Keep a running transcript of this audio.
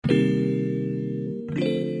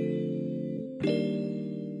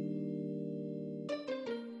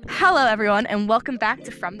Hello, everyone, and welcome back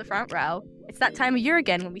to From the Front Row. It's that time of year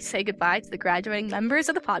again when we say goodbye to the graduating members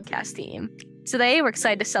of the podcast team. Today, we're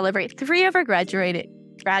excited to celebrate three of our graduates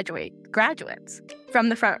from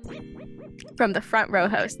the front row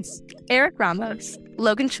hosts: Eric Ramos,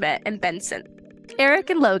 Logan Schmidt, and Ben Sint.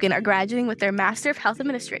 Eric and Logan are graduating with their Master of Health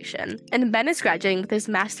Administration, and Ben is graduating with his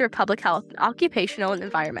Master of Public Health in Occupational and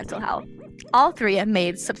Environmental Health. All three have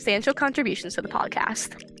made substantial contributions to the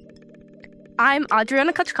podcast. I'm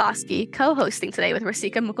Adriana Koczkowski, co-hosting today with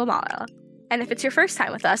Rasika Mukamara. And if it's your first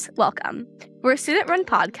time with us, welcome. We're a student-run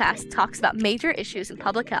podcast that talks about major issues in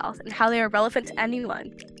public health and how they are relevant to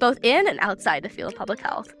anyone, both in and outside the field of public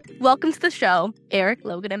health. Welcome to the show, Eric,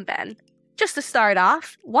 Logan, and Ben. Just to start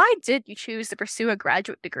off, why did you choose to pursue a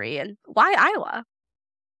graduate degree, and why Iowa?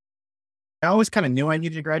 I always kind of knew I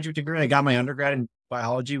needed a graduate degree. I got my undergrad in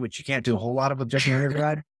biology, which you can't do a whole lot of with just an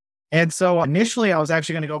undergrad. And so initially I was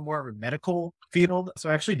actually going to go more of a medical field. So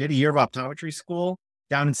I actually did a year of optometry school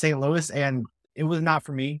down in St. Louis, and it was not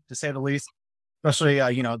for me, to say the least, especially,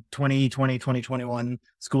 2020, 2021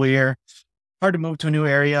 school year. Hard to move to a new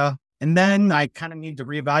area. And then I kind of need to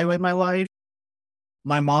reevaluate my life.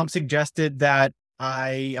 My mom suggested that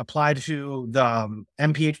I apply to the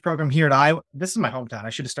MPH program here at Iowa. This is my hometown. I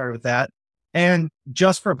should have started with that. And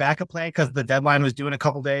just for a backup plan, because the deadline was due in a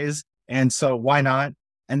couple days. And so why not?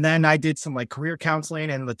 And then I did some career counseling,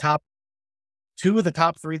 and two of the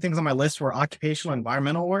top three things on my list were occupational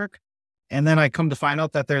environmental work. And then I come to find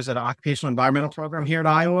out that there's an occupational environmental program here at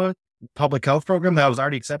Iowa, public health program that I was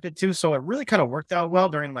already accepted to. So it really kind of worked out well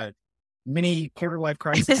during my mini quarter life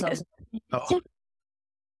crisis.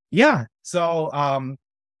 So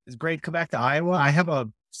it's great to come back to Iowa. I have a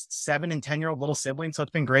 7 and 10-year-old little sibling, so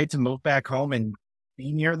it's been great to move back home and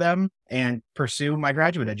be near them and pursue my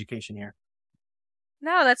graduate education here.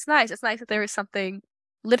 No, that's nice. It's nice that there was something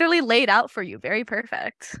literally laid out for you. Very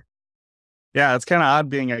perfect. Yeah, it's kind of odd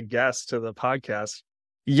being a guest to the podcast.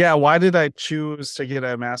 Yeah, why did I choose to get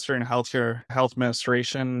a master in health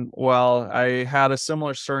administration? Well, I had a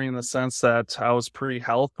similar story in the sense that I was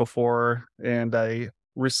pre-health before, and I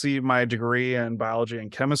received my degree in biology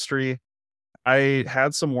and chemistry. I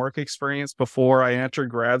had some work experience before I entered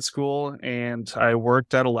grad school, and I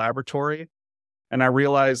worked at a laboratory. And I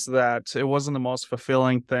realized that it wasn't the most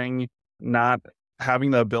fulfilling thing, not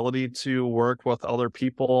having the ability to work with other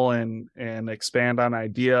people and expand on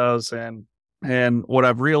ideas. And what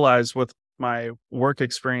I've realized with my work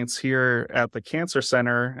experience here at the Cancer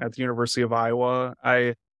Center at the University of Iowa,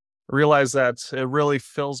 I realized that it really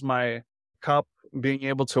fills my cup being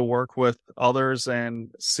able to work with others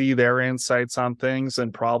and see their insights on things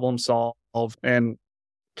and problem solve, and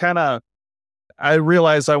I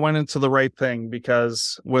realized I went into the right thing,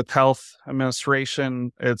 because with health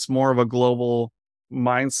administration, it's more of a global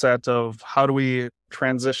mindset of how do we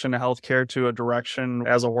transition healthcare to a direction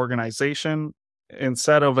as an organization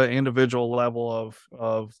instead of an individual level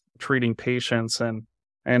of treating patients, and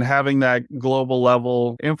having that global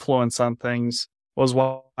level influence on things was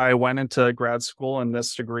why I went into grad school in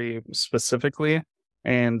this degree specifically.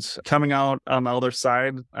 And coming out on the other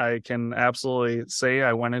side, I can absolutely say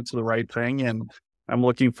I went into the right thing, and I'm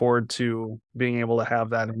looking forward to being able to have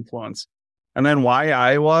that influence. And then why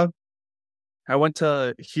Iowa? I went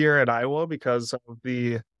to here at Iowa because of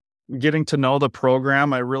the getting to know the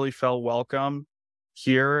program. I really felt welcome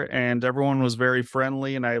here, and everyone was very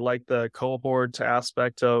friendly, and I liked the cohort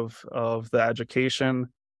aspect of the education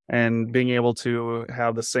and being able to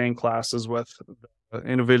have the same classes with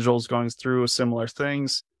individuals going through similar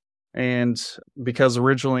things. And because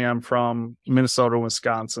originally I'm from Minnesota,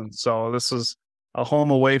 Wisconsin, so this is a home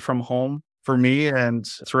away from home for me. And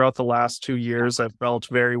throughout the last 2 years, I've felt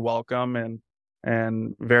very welcome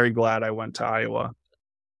and very glad I went to Iowa.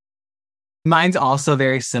 Mine's also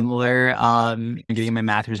very similar. Getting my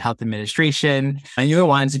master's in health administration. I knew I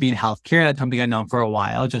wanted to be in healthcare. That's something I've known for a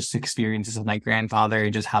while, just experiences with my grandfather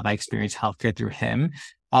and just how I experienced healthcare through him.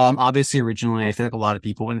 Obviously, originally, I feel like a lot of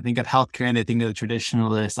people, when they think of healthcare and they think of the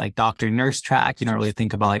traditionalist, doctor nurse track, you don't really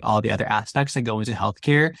think about all the other aspects that go into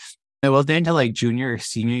healthcare. It wasn't until junior or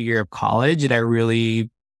senior year of college that I really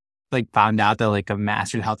found out that a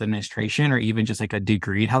master's in health administration, or even just a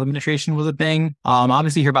degree in health administration, was a thing.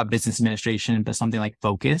 Obviously, you hear about business administration, but something like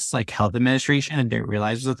focus, health administration, I didn't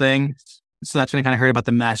realize was a thing. So that's when I kind of heard about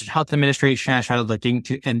the master's in health administration. I started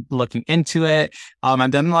looking into it. I've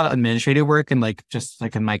done a lot of administrative work in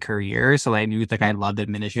in my career. So I knew I loved the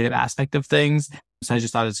administrative aspect of things. So I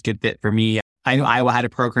just thought it was a good fit for me. I knew Iowa had a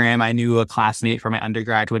program. I knew a classmate from my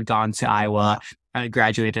undergrad who had gone to Iowa. I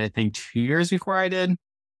graduated, I think, 2 years before I did.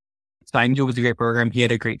 So I knew it was a great program. He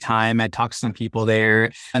had a great time. I talked to some people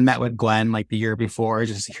there and met with Glenn like the year before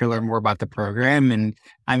just to learn more about the program. And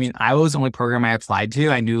I mean, I was the only program I applied to.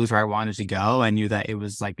 I knew it was where I wanted to go. I knew that it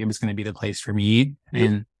was going to be the place for me.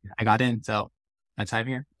 And I got in. So that's how I'm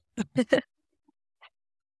here.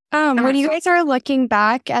 When you guys are looking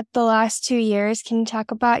back at the last 2 years, can you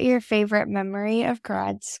talk about your favorite memory of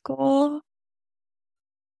grad school?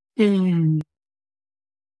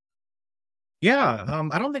 Yeah,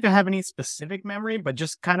 I don't think I have any specific memory, but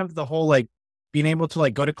just kind of the whole like being able to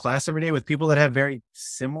like go to class every day with people that have very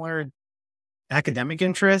similar academic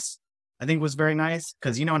interests, I think was very nice.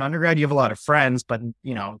 Because in undergrad you have a lot of friends, but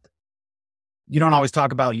you don't always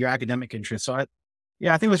talk about your academic interests. So I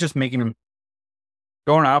think it was just making them.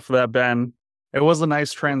 Going off of that, Ben, it was a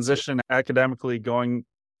nice transition academically, going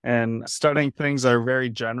and studying things that are very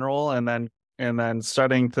general, and then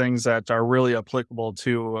studying things that are really applicable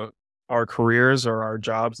to our careers or our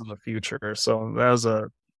jobs in the future. So that was a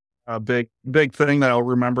big thing that I'll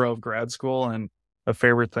remember of grad school, and a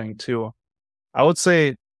favorite thing too. I would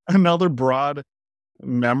say another broad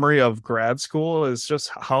memory of grad school is just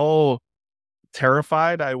how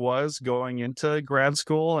terrified I was going into grad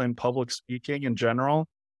school and public speaking in general.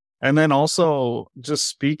 And then also just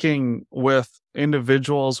speaking with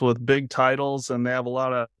individuals with big titles, and they have a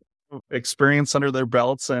lot of experience under their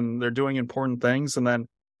belts and they're doing important things. And then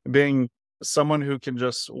being someone who can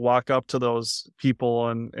just walk up to those people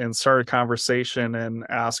and start a conversation and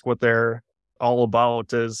ask what they're all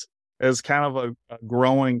about is kind of a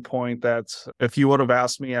growing point that if you would have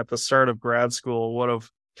asked me at the start of grad school, would have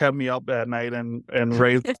kept me up at night and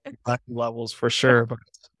raised levels for sure. But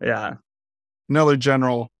yeah, another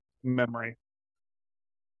general memory.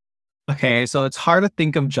 Okay, so it's hard to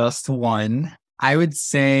think of just one. I would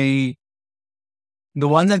say the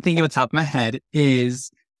one that I'm thinking off the top of my head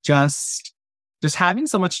is just having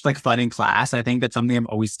so much like fun in class. I think that's something I've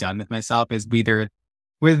always done with myself, is either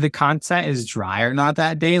whether the content is dry or not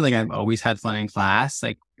that day. Like I've always had fun in class.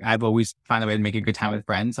 Like I've always found a way to make a good time with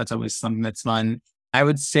friends. That's always something that's fun. I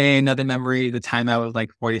would say another memory, the time I was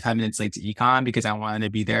like 45 minutes late to econ because I wanted to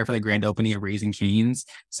be there for the grand opening of Raising Cane's.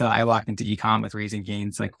 So I walked into econ with Raising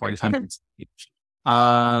Cane's like 45 minutes.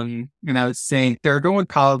 And I would say third one would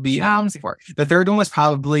probably be, the third one was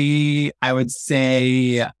probably, I would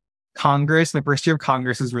say Congress. My first year of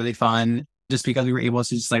Congress was really fun just because we were able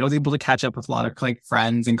to I was able to catch up with a lot of like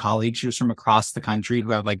friends and colleagues just from across the country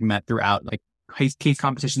who I've like met throughout like case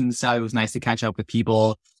competitions and stuff. It was nice to catch up with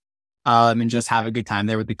people. And just have a good time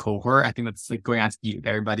there with the cohort. I think that's like going out to eat with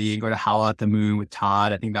everybody and go to Howl at the Moon with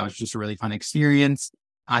Todd. I think that was just a really fun experience.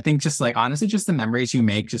 I think just like, honestly, just the memories you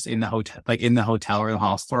make just in the hotel or the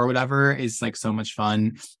hostel or whatever is like so much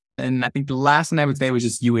fun. And I think the last one I would say was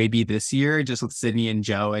just UAB this year, just with Sydney and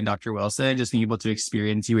Joe and Dr. Wilson, just being able to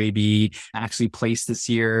experience UAB. Actually placed this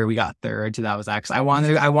year. We got third. So that was actually, I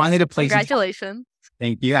wanted to place. Congratulations.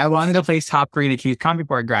 Thank you. I wanted to place top 3 in a CaseCon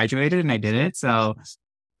before I graduated, and I did it. So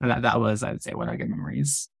that was, I would say, one of my good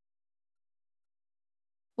memories.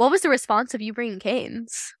 What was the response of you bringing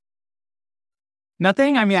canes?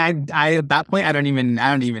 Nothing. I mean, I at that point, I don't even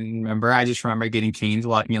remember. I just remember getting canes,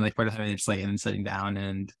 walking in like 45 minutes late, and then sitting down.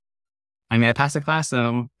 And I mean, I passed the class,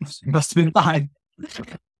 so it must have been fine.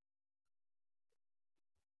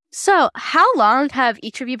 So, how long have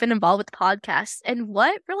each of you been involved with the podcast, and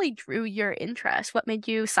what really drew your interest? What made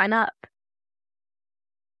you sign up?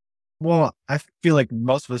 Well, I feel like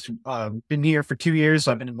most of us been here for 2 years,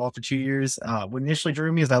 so I've been involved for 2 years. What initially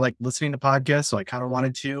drew me is I like listening to podcasts, so I kind of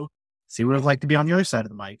wanted to see what it was like to be on the other side of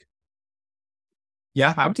the mic.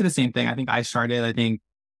 Yeah, I would do the same thing. I think I started,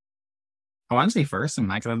 I want to say first,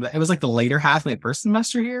 and it was like the later half of my first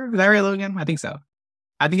semester here. Is that right, Logan? I think so.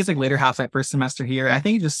 I think it's like later half of my first semester here. I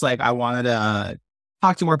think just like I wanted to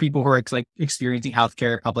talk to more people who are like experiencing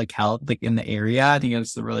healthcare, public health, like in the area. I think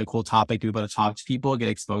it's a really cool topic to be able to talk to people, get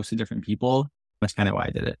exposed to different people. That's kind of why I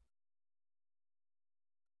did it.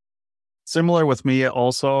 Similar with me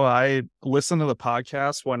also, I listened to the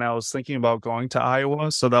podcast when I was thinking about going to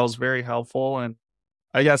Iowa. So that was very helpful. And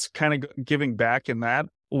I guess kind of giving back in that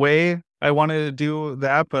way. I wanted to do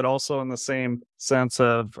that, but also in the same sense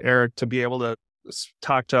of Eric, to be able to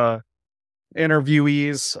talk to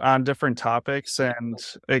interviewees on different topics and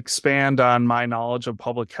expand on my knowledge of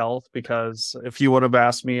public health. Because if you would have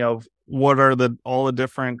asked me of what are all the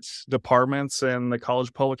different departments in the College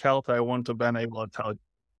of Public Health, I wouldn't have been able to tell you.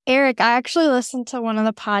 Eric, I actually listened to one of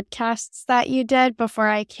the podcasts that you did before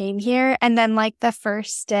I came here. And then like the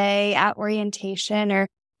first day at orientation, or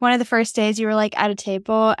one of the first days, you were like at a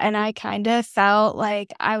table, and I kind of felt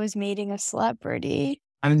like I was meeting a celebrity.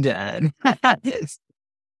 I'm dead.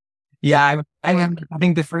 Yeah, I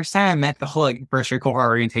think the first time I met the whole like first year cohort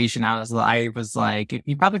orientation, I was like,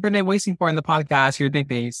 you probably heard me voicing for in the podcast, your think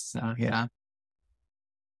face. So yeah.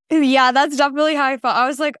 Yeah, that's definitely how I felt. I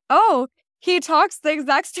was like, oh, he talks the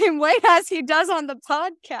exact same way as he does on the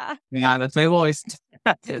podcast. Yeah, that's my voice.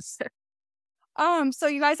 So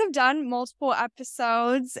you guys have done multiple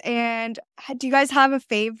episodes, and do you guys have a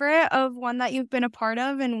favorite of one that you've been a part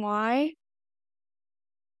of and why?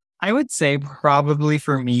 I would say probably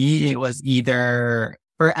for me, it was either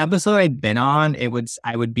for episode I'd been on,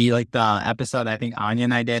 I would be like the episode I think Anya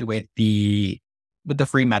and I did with the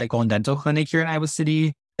free medical and dental clinic here in Iowa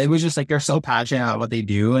City. It was just like they're so passionate about what they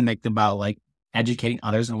do and like about like educating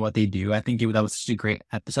others on what they do. I think that was such a great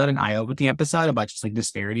episode, an eye-opening episode about just like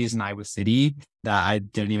disparities in Iowa City that I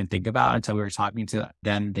didn't even think about until we were talking to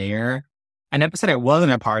them there. An episode I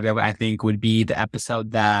wasn't a part of, I think, would be the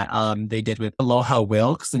episode that they did with Aloha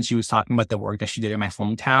Wilkes, and she was talking about the work that she did in my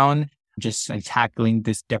hometown, just like tackling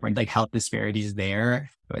this different like health disparities there.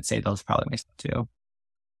 I would say those are probably my stuff too.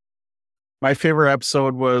 My favorite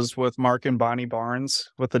episode was with Mark and Bonnie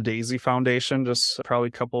Barnes with the Daisy Foundation, just probably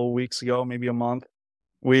a couple of weeks ago, maybe a month.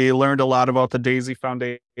 We learned a lot about the Daisy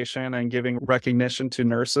Foundation and giving recognition to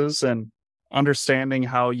nurses and understanding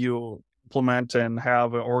how you implement and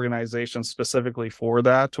have an organization specifically for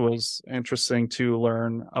that was interesting to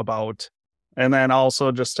learn about. And then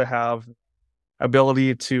also just to have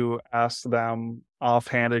ability to ask them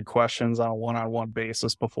offhanded questions on a one-on-one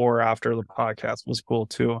basis before or after the podcast was cool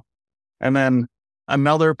too. And then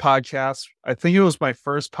another podcast, I think it was my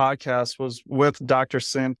first podcast, was with Dr.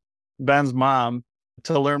 Sint, Ben's mom,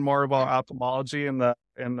 to learn more about ophthalmology and the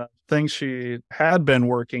things she had been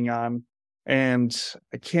working on. And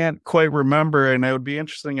I can't quite remember, and it would be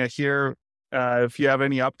interesting to hear if you have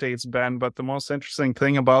any updates, Ben. But the most interesting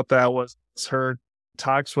thing about that was her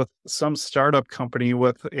talks with some startup company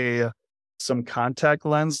with some contact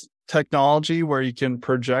lens technology where you can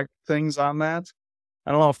project things on that.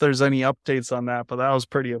 I don't know if there's any updates on that, but that was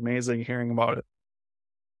pretty amazing hearing about it.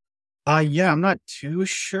 Yeah, I'm not too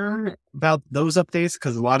sure about those updates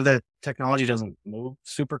because a lot of the technology doesn't move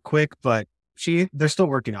super quick, but they're still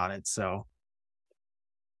working on it. So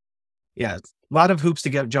yeah, it's a lot of hoops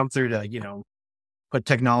to jump through to, put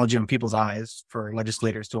technology in people's eyes for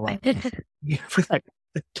legislators to allow. I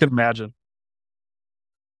can imagine.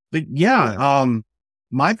 But yeah,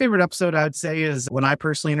 my favorite episode I'd say is when I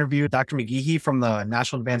personally interviewed Dr. McGeehee from the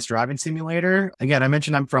National Advanced Driving Simulator. Again, I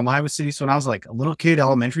mentioned I'm from Iowa City. So when I was like a little kid,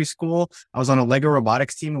 elementary school, I was on a Lego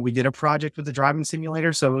robotics team and we did a project with the driving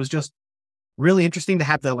simulator. So it was just really interesting to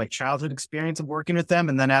have the like childhood experience of working with them.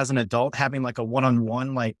 And then as an adult, having like a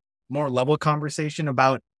one-on-one, like more level conversation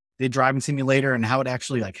about the driving simulator and how it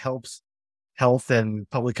actually like helps health and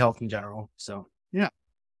public health in general. So yeah.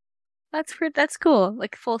 That's cool.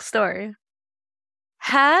 Like full story.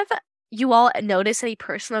 Have you all noticed any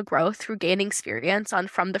personal growth through gaining experience on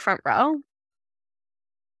From the Front Row?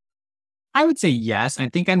 I would say yes. I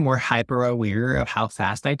think I'm more hyper aware of how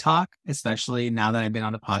fast I talk, especially now that I've been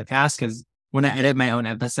on the podcast. Because when I edit my own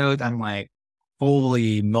episodes, I'm like,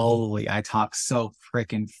 holy moly, I talk so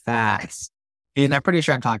freaking fast. And I'm pretty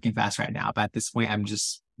sure I'm talking fast right now. But at this point,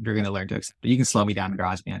 you're going to learn to accept it. You can slow me down in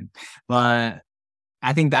GarageBand. But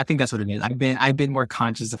I think that's what it is. I've been more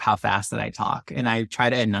conscious of how fast that I talk, and I try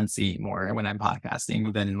to enunciate more when I'm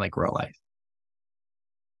podcasting than in like real life.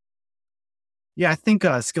 Yeah, I think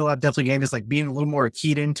a skill I've definitely gained is like being a little more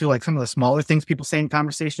keyed into like some of the smaller things people say in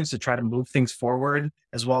conversations to try to move things forward,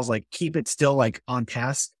 as well as like keep it still like on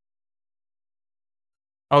task.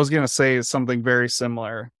 I was going to say something very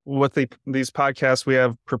similar. With these podcasts, we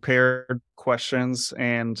have prepared questions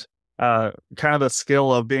and kind of the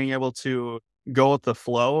skill of being able to go with the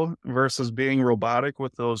flow versus being robotic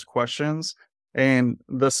with those questions, and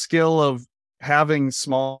the skill of having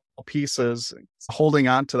small pieces, holding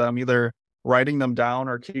on to them, either writing them down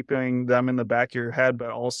or keeping them in the back of your head,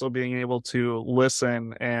 but also being able to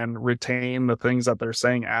listen and retain the things that they're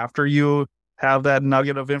saying after you have that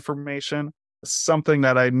nugget of information. Something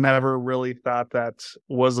that I never really thought that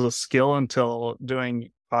was a skill until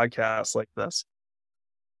doing podcasts like this.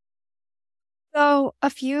 So a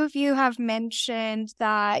few of you have mentioned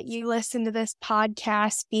that you listened to this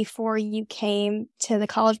podcast before you came to the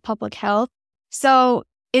College of Public Health. So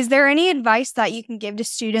is there any advice that you can give to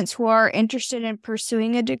students who are interested in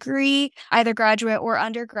pursuing a degree, either graduate or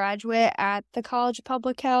undergraduate at the College of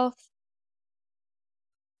Public Health?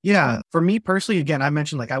 Yeah, for me personally, again, I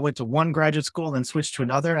mentioned like I went to one graduate school and switched to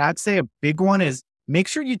another. I'd say a big one is make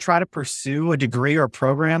sure you try to pursue a degree or a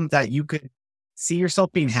program that you could see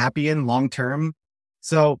yourself being happy in long term.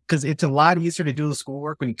 So, because it's a lot easier to do the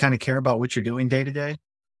schoolwork when you kind of care about what you're doing day to day.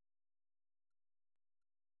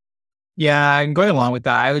 Yeah, and going along with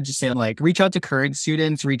that, I would just say like reach out to current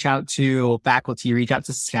students, reach out to faculty, reach out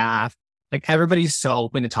to staff. Like everybody's so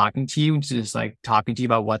open to talking to you, just like talking to you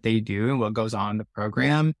about what they do and what goes on in the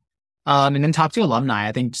program. And then talk to alumni.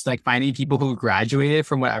 I think just like finding people who graduated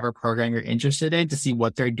from whatever program you're interested in to see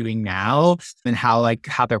what they're doing now and how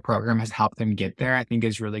their program has helped them get there, I think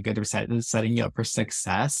is really good for setting you up for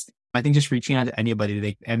success. I think just reaching out to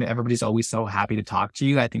anybody, and everybody's always so happy to talk to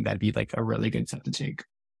you. I think that'd be like a really good step to take.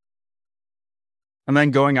 And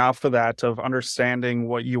then going off of that, of understanding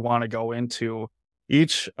what you want to go into,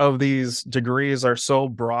 each of these degrees are so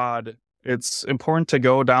broad. It's important to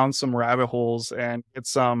go down some rabbit holes and get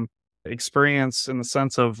some experience in the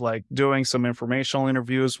sense of like doing some informational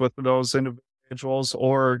interviews with those individuals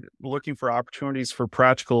or looking for opportunities for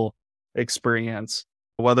practical experience,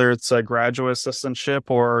 whether it's a graduate assistantship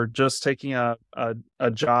or just taking a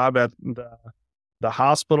job at the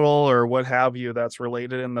hospital or what have you that's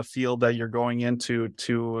related in the field that you're going into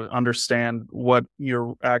to understand what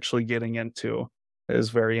you're actually getting into is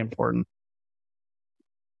very important.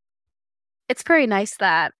 It's very nice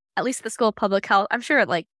that at least the School of Public Health, I'm sure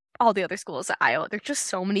like all the other schools at Iowa, there's just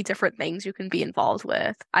so many different things you can be involved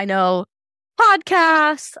with. I know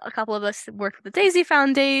podcasts, a couple of us worked with the Daisy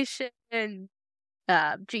Foundation,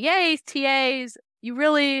 GAs, TAs.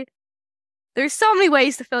 There's so many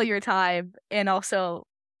ways to fill your time and also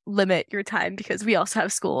limit your time because we also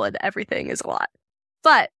have school and everything is a lot.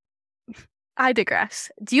 But I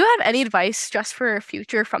digress. Do you have any advice just for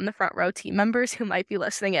future From the Front Row team members who might be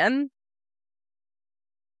listening in?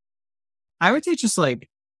 I would say just like,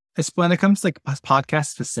 when it comes to like podcast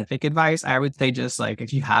specific advice, I would say just like,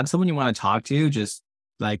 if you have someone you want to talk to, just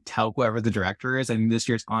like tell whoever the director is. I mean, this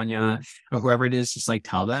year's Anya or whoever it is, just like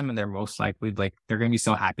tell them, and they're most likely like, they're going to be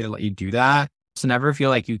so happy to let you do that. So never feel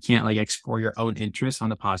like you can't like explore your own interests on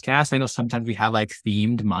the podcast. I know sometimes we have like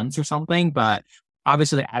themed months or something, but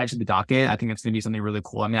obviously like, add it to the docket. I think it's going to be something really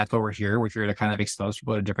cool. I mean, that's what we're here. We're here to kind of expose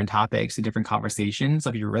people to different topics, to different conversations. So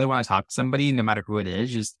if you really want to talk to somebody, no matter who it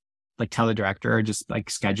is, just like tell the director or just like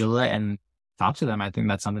schedule it and talk to them. I think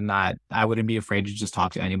that's something that I wouldn't be afraid to just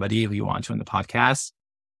talk to anybody who you want to in the podcast.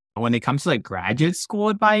 When it comes to like graduate school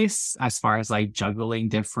advice, as far as like juggling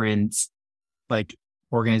different like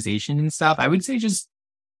organization and stuff, I would say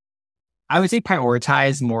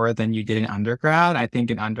prioritize more than you did in undergrad. I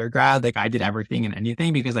think in undergrad, like I did everything and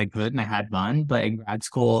anything because I could and I had fun. But in grad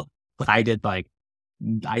school, I did like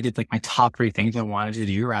my top 3 things I wanted to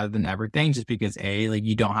do rather than everything, just because A, like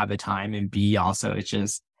you don't have the time, and B, also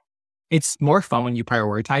it's more fun when you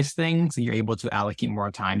prioritize things and you're able to allocate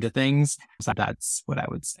more time to things. So that's what I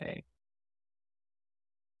would say.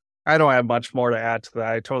 I don't have much more to add to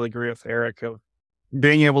that. I totally agree with Eric of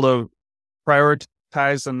being able to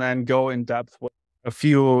prioritize and then go in depth with a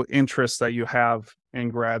few interests that you have in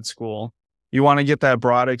grad school. You want to get that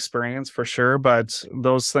broad experience for sure, but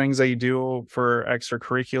those things that you do for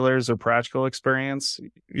extracurriculars or practical experience,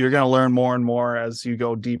 you're going to learn more and more as you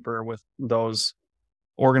go deeper with those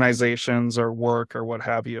organizations or work or what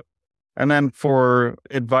have you. And then for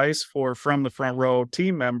advice for From the Front Row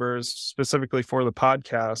team members, specifically for the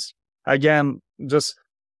podcast, again, just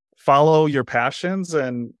follow your passions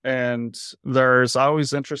and there's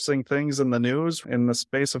always interesting things in the news in the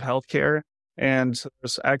space of healthcare. And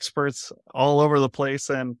there's experts all over the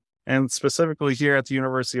place. And specifically here at the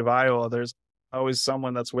University of Iowa, there's always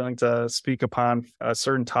someone that's willing to speak upon a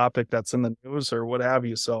certain topic that's in the news or what have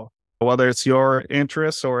you. So whether it's your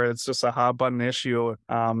interest or it's just a hot button issue,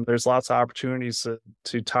 there's lots of opportunities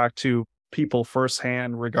to talk to people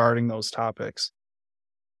firsthand regarding those topics.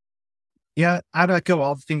 Yeah, I'd echo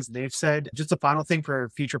all the things they've said. Just a final thing for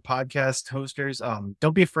future podcast hosters.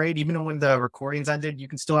 Don't be afraid. Even when the recording's ended, you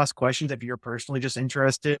can still ask questions if you're personally just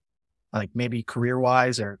interested, like maybe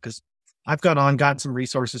career-wise, or because I've gotten some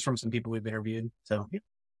resources from some people we've interviewed. So yeah,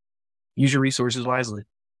 use your resources wisely.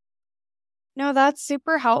 No, that's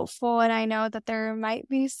super helpful. And I know that there might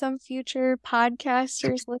be some future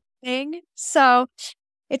podcasters listening. So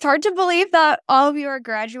it's hard to believe that all of you are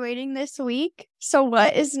graduating this week. So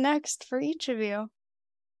what is next for each of you?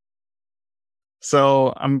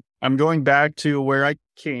 So I'm going back to where I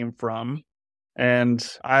came from, and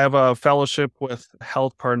I have a fellowship with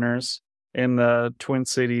Health Partners in the Twin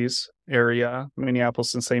Cities area,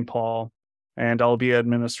 Minneapolis and St. Paul, and I'll be an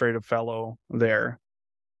administrative fellow there.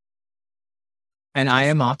 And I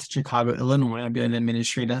am off to Chicago, Illinois. I'll be an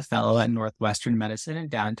administrative fellow at Northwestern Medicine in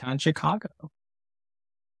downtown Chicago.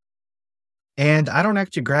 And I don't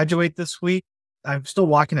actually graduate this week. I'm still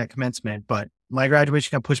walking at commencement, but my graduation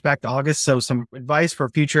got pushed back to August. So some advice for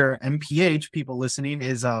future MPH people listening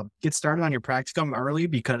is get started on your practicum early,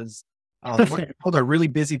 because People are really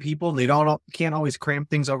busy people. They can't always cram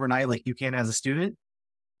things overnight like you can as a student.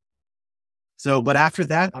 So, but after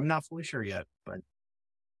that, I'm not fully sure yet. But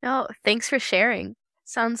No, thanks for sharing.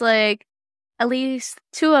 Sounds like at least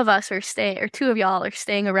two of y'all are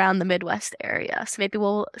staying around the Midwest area. So maybe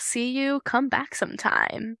we'll see you come back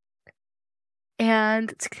sometime.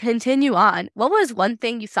 And to continue on, what was one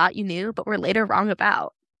thing you thought you knew but were later wrong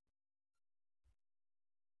about?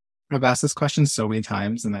 I've asked this question so many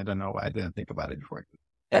times, and I don't know why I didn't think about it before.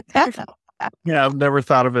 Yeah, I've never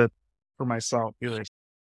thought of it for myself either.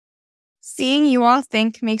 Seeing you all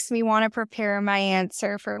think makes me want to prepare my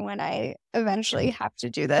answer for when I eventually have to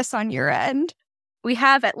do this on your end. We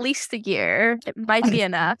have at least a year. It might be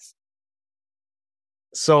enough.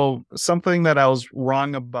 So something that I was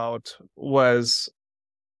wrong about was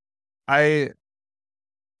I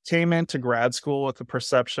came into grad school with the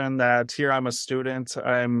perception that here I'm a student,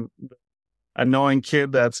 I'm a knowing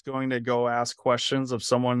kid that's going to go ask questions of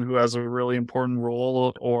someone who has a really important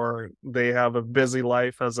role, or they have a busy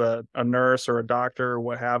life as a nurse or a doctor or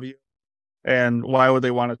what have you. And why would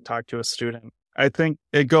they want to talk to a student? I think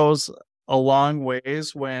it goes a long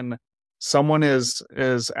ways when someone is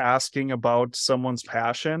asking about someone's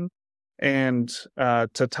passion, and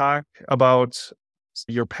to talk about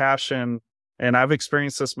your passion. And I've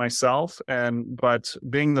experienced this myself, but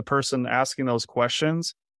being the person asking those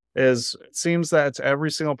questions it seems that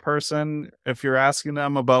every single person, if you're asking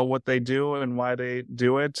them about what they do and why they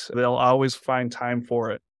do it, they'll always find time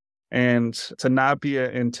for it. And to not be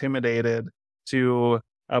intimidated to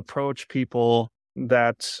approach people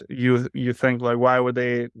that you think like, why would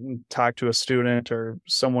they talk to a student or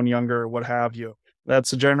someone younger or what have you?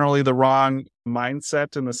 That's generally the wrong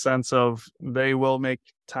mindset, in the sense of they will make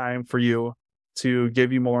time for you to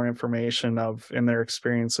give you more information in their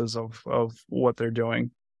experiences of what they're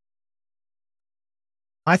doing.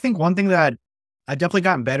 I think one thing that I've definitely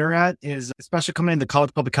gotten better at is, especially coming into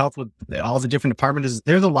college public health with all the different departments, is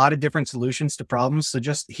there's a lot of different solutions to problems. So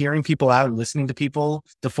just hearing people out and listening to people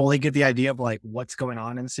to fully get the idea of like what's going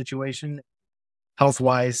on in the situation,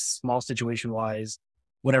 health-wise, small situation-wise,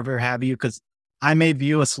 whatever have you, because I may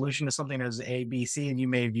view a solution to something as A, B, C, and you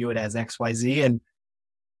may view it as X, Y, Z, and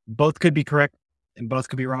both could be correct and both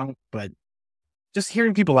could be wrong. But just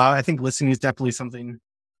hearing people out, I think listening is definitely something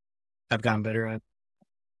I've gotten better at.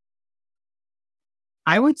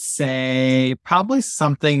 I would say probably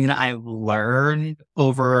something that I learned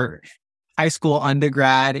over high school,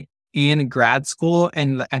 undergrad, and grad school.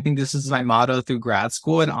 And I think this is my motto through grad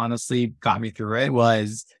school, and honestly got me through it,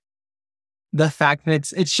 was the fact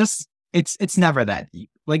that it's never that deep.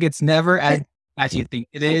 Like, it's never as you think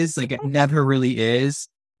it is. Like, it never really is.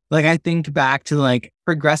 Like, I think back to like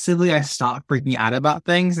progressively I stopped freaking out about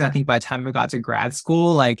things. And I think by the time I got to grad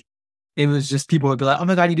school, like, it was just people would be like, oh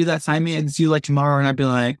my God, you do that assignment, it's due like tomorrow. And I'd be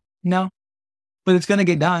like, no, but it's going to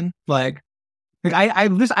get done. Like I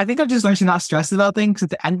think I've just learned to not stress about things. At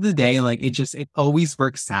the end of the day, like it always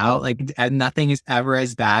works out. Like, and nothing is ever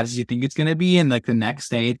as bad as you think it's going to be. And like the next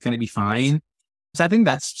day it's going to be fine. So I think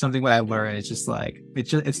that's something what I've learned. It's just like,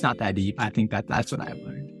 it's not that deep. I think that's what I've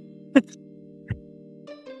learned.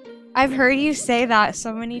 I've heard you say that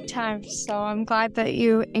so many times, so I'm glad that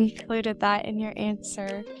you included that in your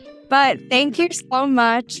answer. But thank you so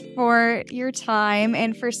much for your time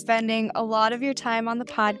and for spending a lot of your time on the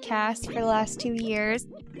podcast for the last 2 years.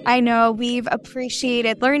 I know we've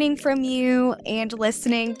appreciated learning from you and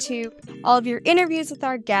listening to all of your interviews with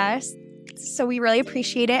our guests. So we really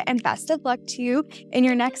appreciate it, and best of luck to you in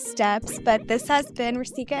your next steps. But this has been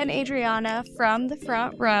Rasika and Adriana from the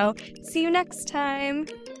front row. See you next time.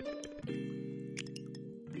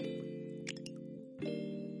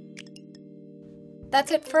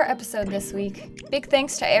 That's it for our episode this week. Big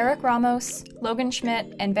thanks to Eric Ramos, Logan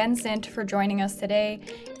Schmidt, and Ben Sint for joining us today,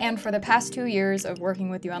 and for the past 2 years of working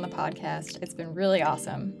with you on the podcast. It's been really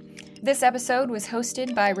awesome. This episode was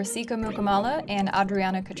hosted by Rasika Mukamala and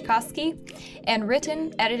Adriana Kuchkowski, and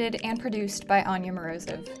written, edited, and produced by Anya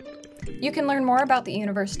Morozov. You can learn more about the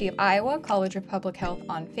University of Iowa College of Public Health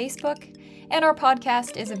on Facebook, and our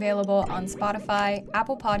podcast is available on Spotify,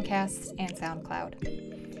 Apple Podcasts, and SoundCloud.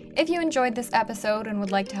 If you enjoyed this episode and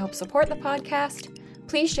would like to help support the podcast,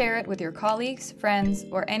 please share it with your colleagues, friends,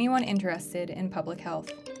 or anyone interested in public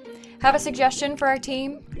health. Have a suggestion for our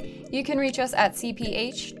team? You can reach us at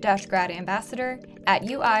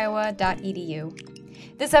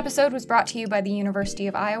cph-gradambassador@uiowa.edu. This episode was brought to you by the University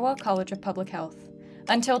of Iowa College of Public Health.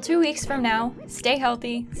 Until 2 weeks from now, stay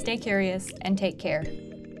healthy, stay curious, and take care.